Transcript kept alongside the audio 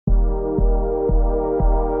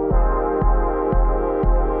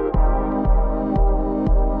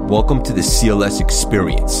Welcome to the CLS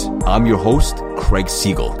Experience. I'm your host, Craig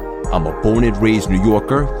Siegel. I'm a born and raised New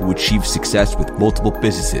Yorker who achieved success with multiple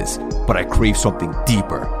businesses, but I crave something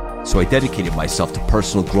deeper. So I dedicated myself to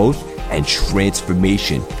personal growth and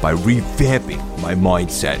transformation by revamping my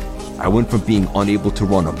mindset. I went from being unable to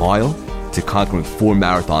run a mile to conquering 4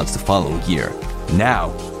 marathons the following year. Now,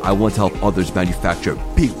 I want to help others manufacture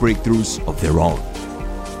big breakthroughs of their own.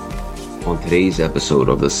 On today's episode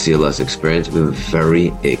of the CLS Experience, we have a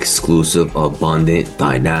very exclusive, abundant,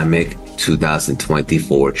 dynamic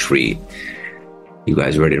 2024 treat. You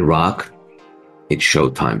guys ready to rock? It's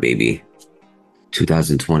showtime, baby.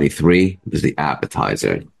 2023 was the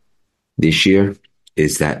appetizer. This year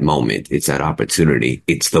is that moment. It's that opportunity.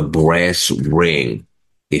 It's the brass ring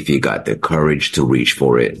if you got the courage to reach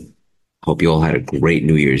for it. Hope you all had a great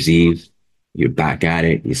New Year's Eve. You're back at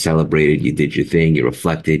it. You celebrated. You did your thing. You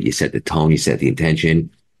reflected. You set the tone. You set the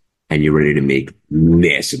intention. And you're ready to make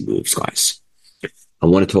massive moves, guys. I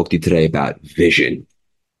want to talk to you today about vision,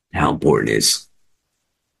 how important it is.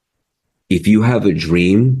 If you have a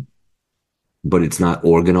dream, but it's not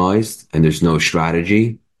organized and there's no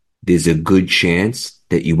strategy, there's a good chance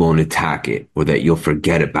that you won't attack it or that you'll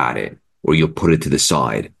forget about it or you'll put it to the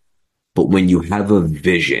side. But when you have a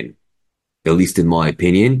vision, at least in my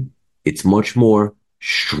opinion, it's much more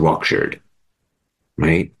structured,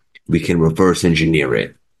 right? We can reverse engineer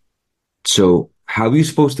it. So how are you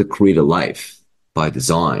supposed to create a life by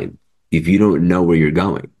design if you don't know where you're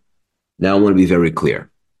going? Now, I want to be very clear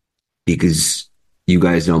because you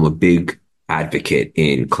guys know I'm a big advocate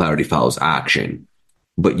in clarity follows action,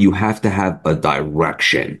 but you have to have a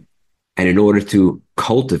direction. And in order to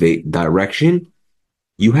cultivate direction,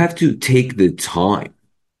 you have to take the time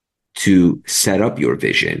to set up your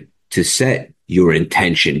vision, to set your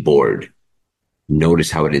intention board. Notice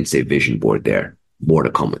how I didn't say vision board there. More to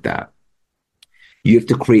come with that. You have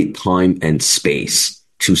to create time and space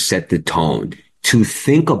to set the tone, to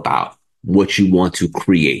think about what you want to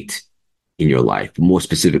create in your life, more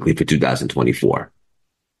specifically for 2024.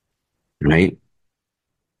 Right?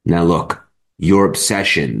 Now, look, your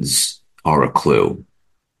obsessions are a clue.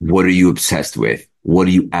 What are you obsessed with? What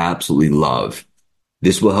do you absolutely love?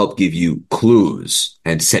 This will help give you clues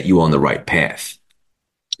and set you on the right path.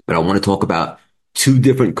 But I want to talk about 2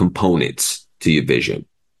 different components to your vision,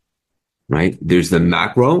 right? There's the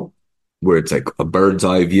macro, where it's like a bird's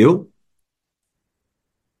eye view.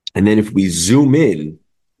 And then if we zoom in,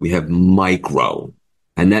 we have micro.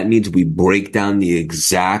 And that means we break down the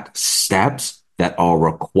exact steps that are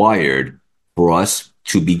required for us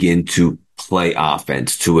to begin to play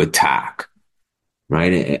offense, to attack.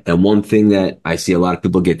 Right. And one thing that I see a lot of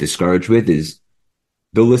people get discouraged with is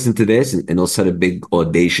they'll listen to this and they'll set a big,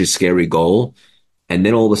 audacious, scary goal. And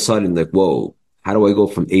then all of a sudden, like, whoa, how do I go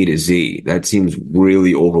from A to Z? That seems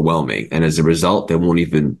really overwhelming. And as a result, they won't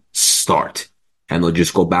even start. And they'll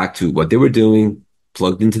just go back to what they were doing,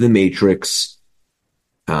 plugged into the matrix,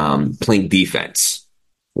 playing defense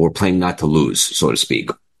or playing not to lose, so to speak.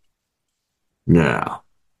 No,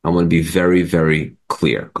 I want to be very, very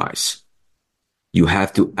clear, guys. You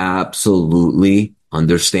have to absolutely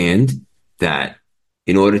understand that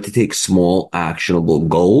in order to take small, actionable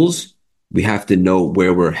goals, we have to know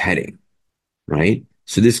where we're heading, right?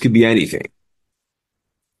 So this could be anything.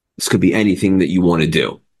 This could be anything that you want to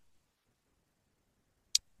do.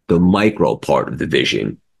 The micro part of the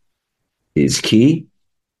vision is key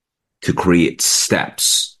to create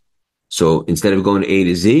steps. So instead of going to A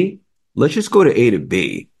to Z, let's just go to A to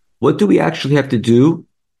B. What do we actually have to do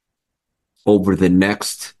over the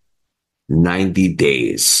next 90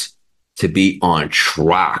 days to be on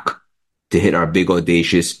track to hit our big,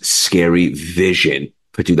 audacious, scary vision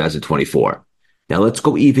for 2024? Now let's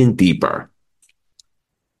go even deeper.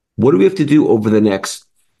 What do we have to do over the next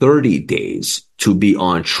 30 days to be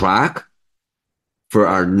on track for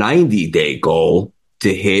our 90-day goal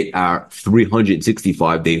to hit our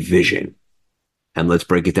 365-day vision? And let's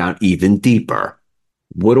break it down even deeper.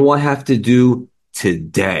 What do I have to do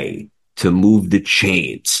today to move the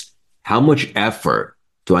chains? How much effort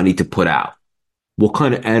do I need to put out? What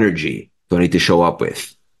kind of energy do I need to show up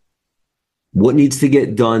with? What needs to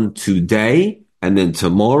get done today and then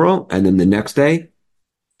tomorrow and then the next day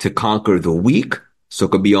to conquer the week so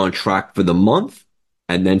it could be on track for the month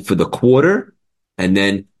and then for the quarter and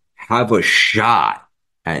then have a shot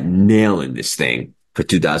at nailing this thing for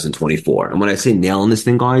 2024. And when I say nailing this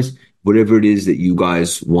thing, guys, whatever it is that you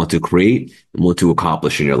guys want to create and want to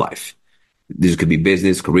accomplish in your life. This could be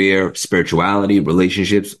business, career, spirituality,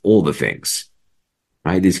 relationships, all the things,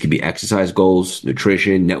 right? This could be exercise goals,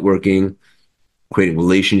 nutrition, networking, creating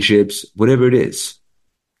relationships, whatever it is.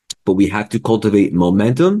 but we have to cultivate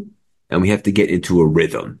momentum and we have to get into a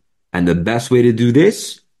rhythm. And the best way to do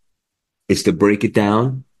this is to break it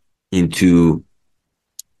down into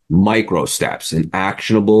micro steps and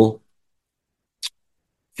actionable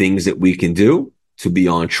things that we can do to be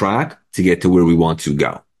on track to get to where we want to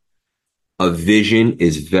go. A vision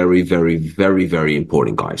is very, very, very, very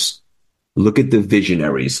important, guys. Look at the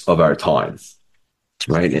visionaries of our time,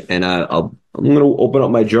 right? And I'm going to open up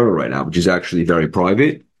my journal right now, which is actually very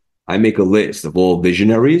private. I make a list of all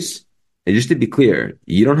visionaries. And just to be clear,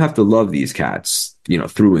 you don't have to love these cats,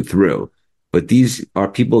 through and through. But these are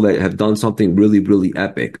people that have done something really, really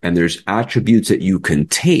epic. And there's attributes that you can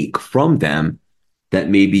take from them that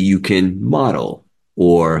maybe you can model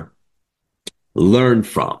or learn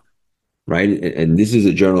from, right? And this is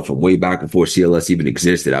a journal from way back before CLS even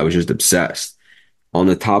existed. I was just obsessed. On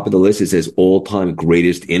the top of the list, it says all-time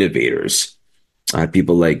greatest innovators. I have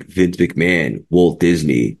people like Vince McMahon, Walt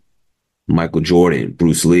Disney, Michael Jordan,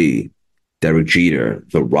 Bruce Lee, Derek Jeter,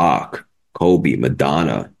 The Rock, Kobe,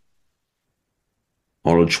 Madonna,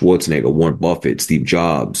 Arnold Schwarzenegger, Warren Buffett, Steve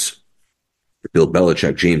Jobs, Bill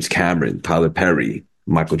Belichick, James Cameron, Tyler Perry,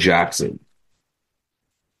 Michael Jackson.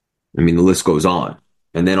 I mean, the list goes on.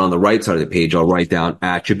 And then on the right side of the page, I'll write down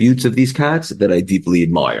attributes of these cats that I deeply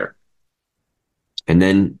admire. And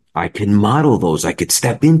then I can model those. I could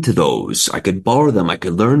step into those. I could borrow them. I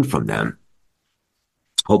could learn from them.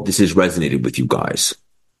 Hope this has resonated with you guys.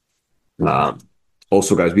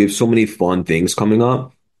 Also, guys, we have so many fun things coming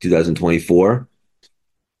up. 2024.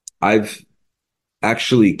 I've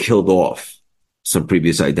actually killed off some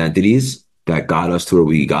previous identities that got us to where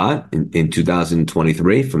we got in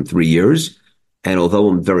 2023 from 3 years. And although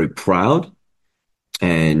I'm very proud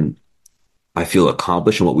and I feel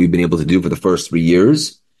accomplished in what we've been able to do for the first 3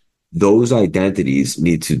 years, those identities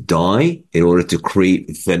need to die in order to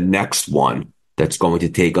create the next one that's going to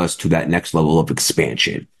take us to that next level of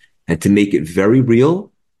expansion. And to make it very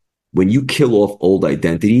real, when you kill off old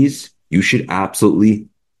identities, you should absolutely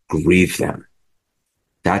grieve them.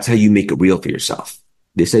 That's how you make it real for yourself.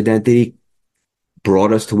 This identity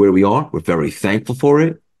brought us to where we are. We're very thankful for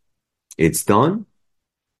it. It's done,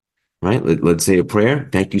 right? Let's say a prayer.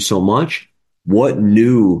 Thank you so much. What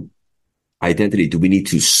new identity do we need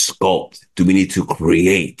to sculpt? Do we need to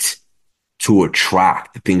create to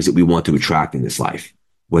attract the things that we want to attract in this life?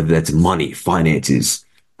 Whether that's money, finances,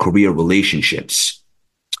 career, relationships,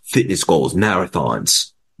 fitness goals,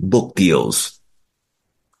 marathons, book deals,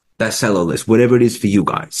 bestseller list, whatever it is for you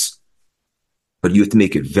guys. But you have to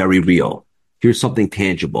make it very real. Here's something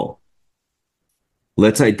tangible.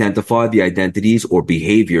 Let's identify the identities or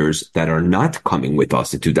behaviors that are not coming with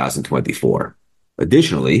us in 2024.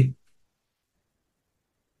 Additionally,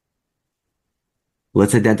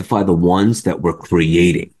 let's identify the ones that we're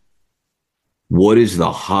creating. What does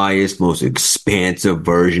the highest, most expansive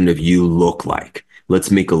version of you look like?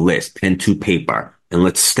 Let's make a list, pen to paper, and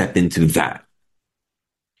let's step into that.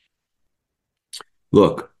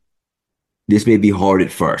 Look, this may be hard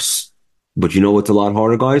at first, but you know what's a lot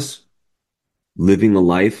harder, guys? Living a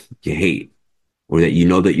life you hate, or that you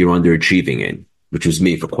know that you're underachieving in, which was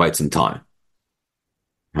me for quite some time,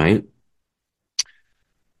 right?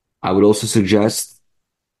 I would also suggest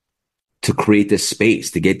to create this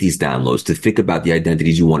space, to get these downloads, to think about the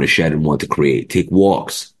identities you want to shed and want to create. Take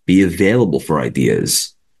walks, be available for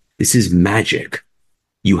ideas. This is magic.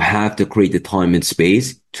 You have to create the time and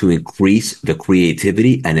space to increase the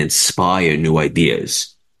creativity and inspire new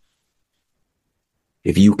ideas.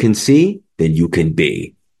 If you can see, then you can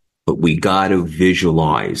be. But we got to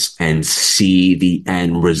visualize and see the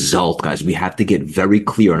end result, guys. We have to get very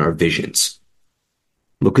clear on our visions.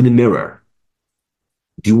 Look in the mirror.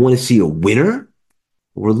 Do you want to see a winner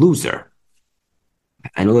or a loser?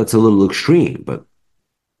 I know that's a little extreme, but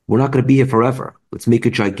we're not going to be here forever. Let's make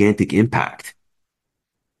a gigantic impact.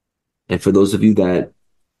 And for those of you that,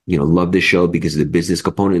 love this show because of the business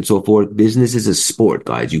component and so forth, business is a sport,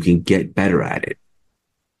 guys. You can get better at it.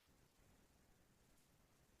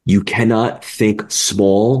 You cannot think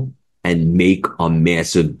small and make a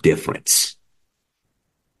massive difference.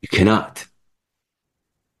 You cannot.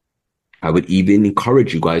 I would even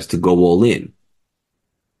encourage you guys to go all in.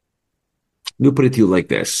 Let me put it to you like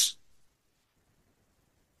this.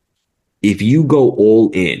 If you go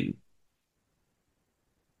all in,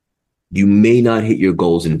 you may not hit your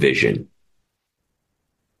goals and vision.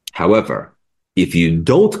 However, if you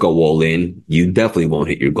don't go all in, you definitely won't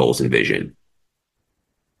hit your goals and vision.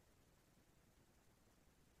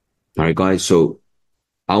 All right, guys. So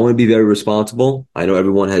I want to be very responsible. I know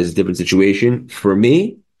everyone has a different situation. For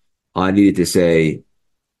me, I needed to say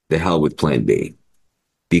the hell with plan B.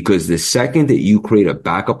 Because the second that you create a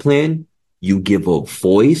backup plan, you give a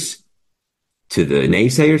voice to the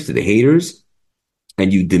naysayers, to the haters,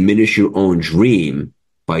 and you diminish your own dream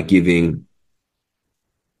by giving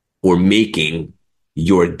or making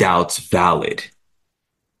your doubts valid,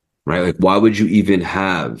 right? Like, why would you even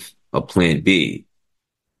have a plan B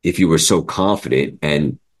if you were so confident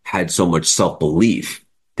and had so much self-belief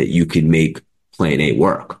that you could make plan A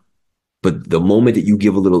work? But the moment that you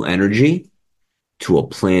give a little energy to a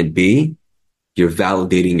plan B, you're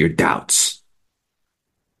validating your doubts.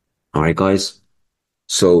 All right, guys?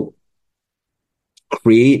 So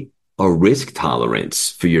create a risk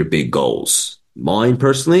tolerance for your big goals. Mine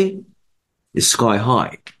personally is sky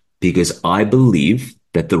high because I believe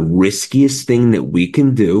that the riskiest thing that we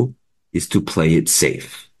can do is to play it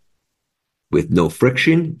safe. With no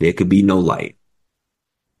friction, there could be no light.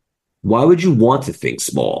 Why would you want to think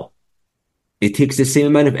small? It takes the same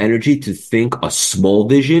amount of energy to think a small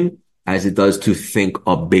vision as it does to think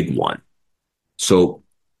a big one. So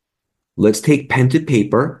let's take pen to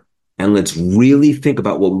paper and let's really think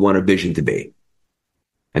about what we want our vision to be.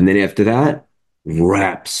 And then after that,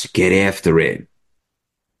 reps, get after it.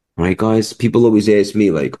 All right, guys? People always ask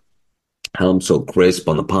me, like, how I'm so crisp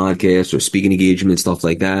on the podcast or speaking engagement, stuff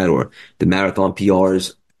like that, or the marathon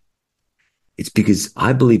PRs. It's because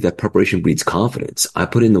I believe that preparation breeds confidence. I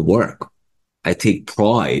put in the work. I take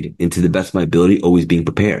pride into the best of my ability, always being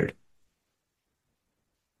prepared.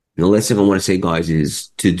 And the last thing I want to say, guys, is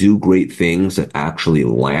to do great things that actually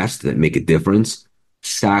last, that make a difference,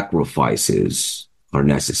 sacrifices are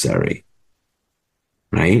necessary,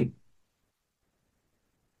 right?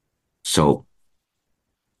 So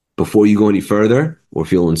before you go any further or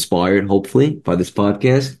feel inspired, hopefully, by this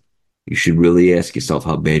podcast, you should really ask yourself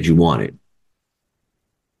how bad you want it.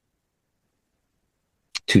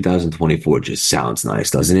 2024 just sounds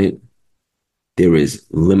nice, doesn't it? There is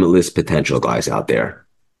limitless potential, guys, out there.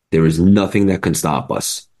 There is nothing that can stop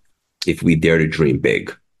us if we dare to dream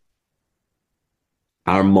big.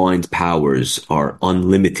 Our mind's powers are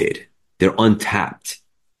unlimited. They're untapped.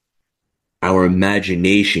 Our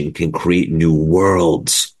imagination can create new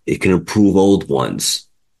worlds. It can improve old ones.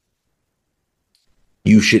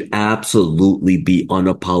 You should absolutely be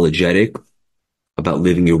unapologetic about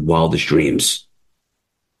living your wildest dreams.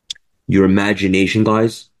 Your imagination,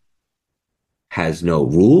 guys, has no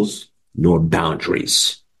rules nor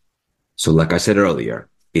boundaries. So like I said earlier,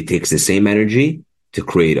 it takes the same energy to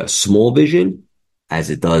create a small vision as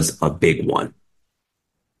it does a big one.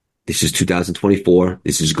 This is 2024.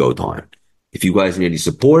 This is go time. If you guys need any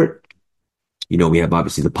support, you know, we have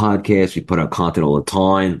obviously the podcast. We put out content all the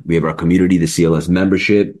time. We have our community, the CLS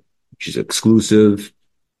membership, which is exclusive,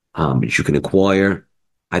 which you can acquire.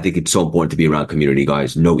 I think it's so important to be around community,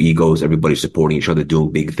 guys. No egos, everybody supporting each other,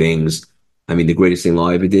 doing big things. I mean, the greatest thing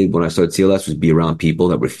I ever did when I started CLS was be around people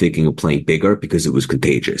that were thinking of playing bigger because it was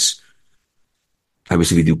contagious.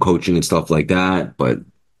 Obviously, we do coaching and stuff like that, but you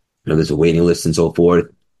know, there's a waiting list and so forth.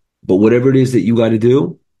 But whatever it is that you got to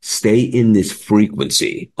do, stay in this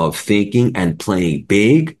frequency of thinking and playing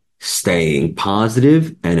big, staying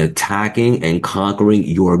positive, and attacking and conquering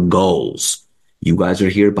your goals. You guys are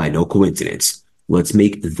here by no coincidence. Let's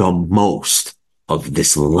make the most of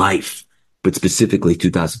this life, but specifically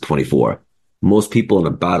 2024. Most people in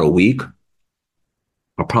about a week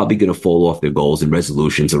are probably going to fall off their goals and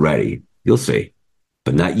resolutions already. You'll see,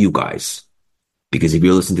 but not you guys. Because if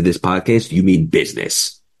you're listening to this podcast, you mean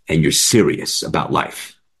business and you're serious about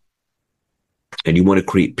life. And you want to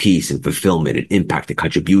create peace and fulfillment and impact and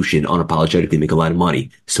contribution, unapologetically make a lot of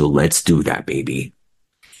money. So let's do that, baby.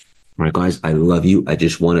 All right, guys, I love you. I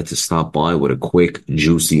just wanted to stop by with a quick,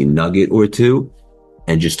 juicy nugget or two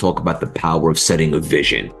and just talk about the power of setting a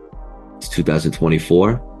vision. It's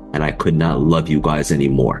 2024, and I could not love you guys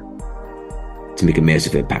anymore. To make a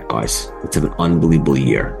massive impact, guys. Let's have an unbelievable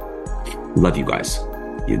year. Love you guys.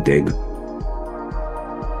 You dig?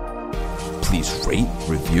 Please rate,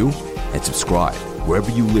 review, and subscribe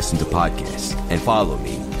wherever you listen to podcasts. And follow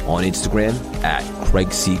me on Instagram at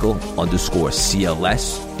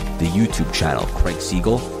CraigSiegel_CLS, the YouTube channel Craig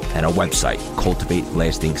Siegel, and our website,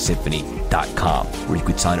 CultivateLastingSymphony.com, where you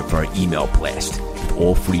could sign up for our email blast with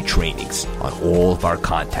all free trainings on all of our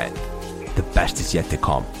content. The best is yet to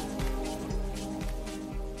come.